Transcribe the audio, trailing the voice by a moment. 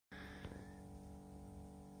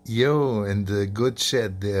Yo, in the goods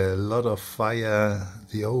shed there are a lot of fire,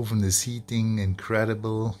 the oven is heating,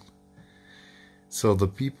 incredible. So the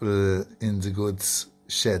people in the goods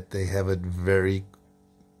shed, they have it very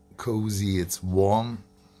cozy, it's warm.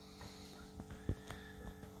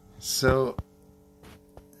 So,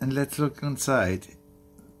 and let's look inside.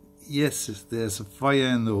 Yes, there's a fire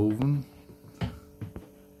in the oven.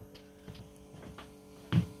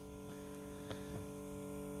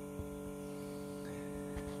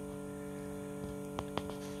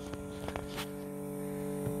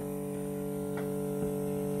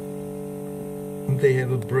 They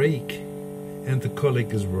have a break and the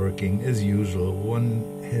colleague is working as usual.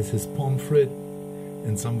 One has his pomfret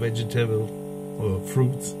and some vegetable or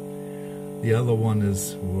fruits. The other one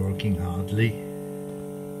is working hardly.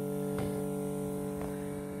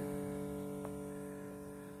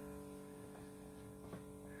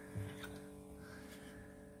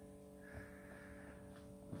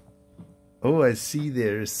 Oh, I see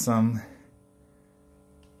there is some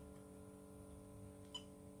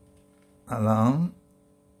alarm.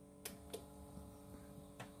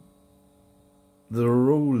 The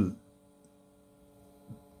roll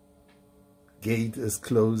gate is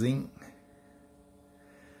closing.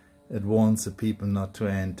 It warns the people not to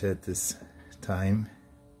enter at this time.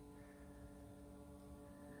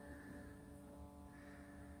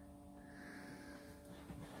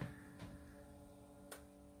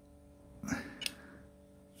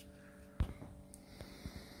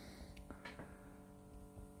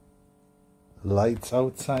 Lights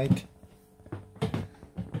outside.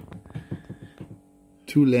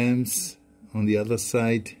 2 lamps on the other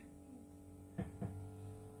side.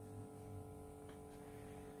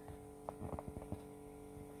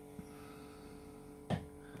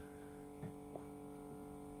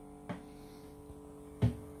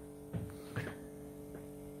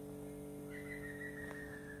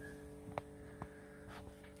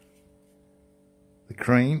 The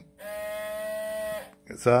crane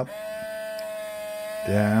is up,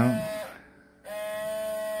 down.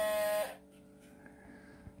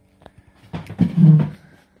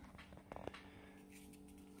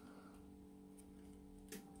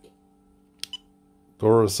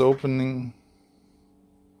 Door is opening.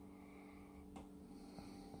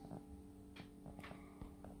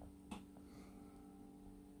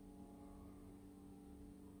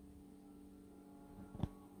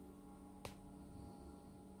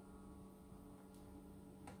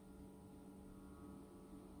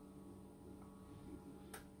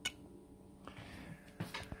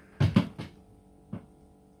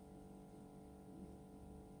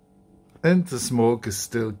 And the smoke is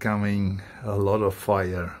still coming, a lot of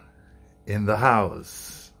fire in the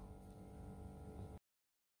house.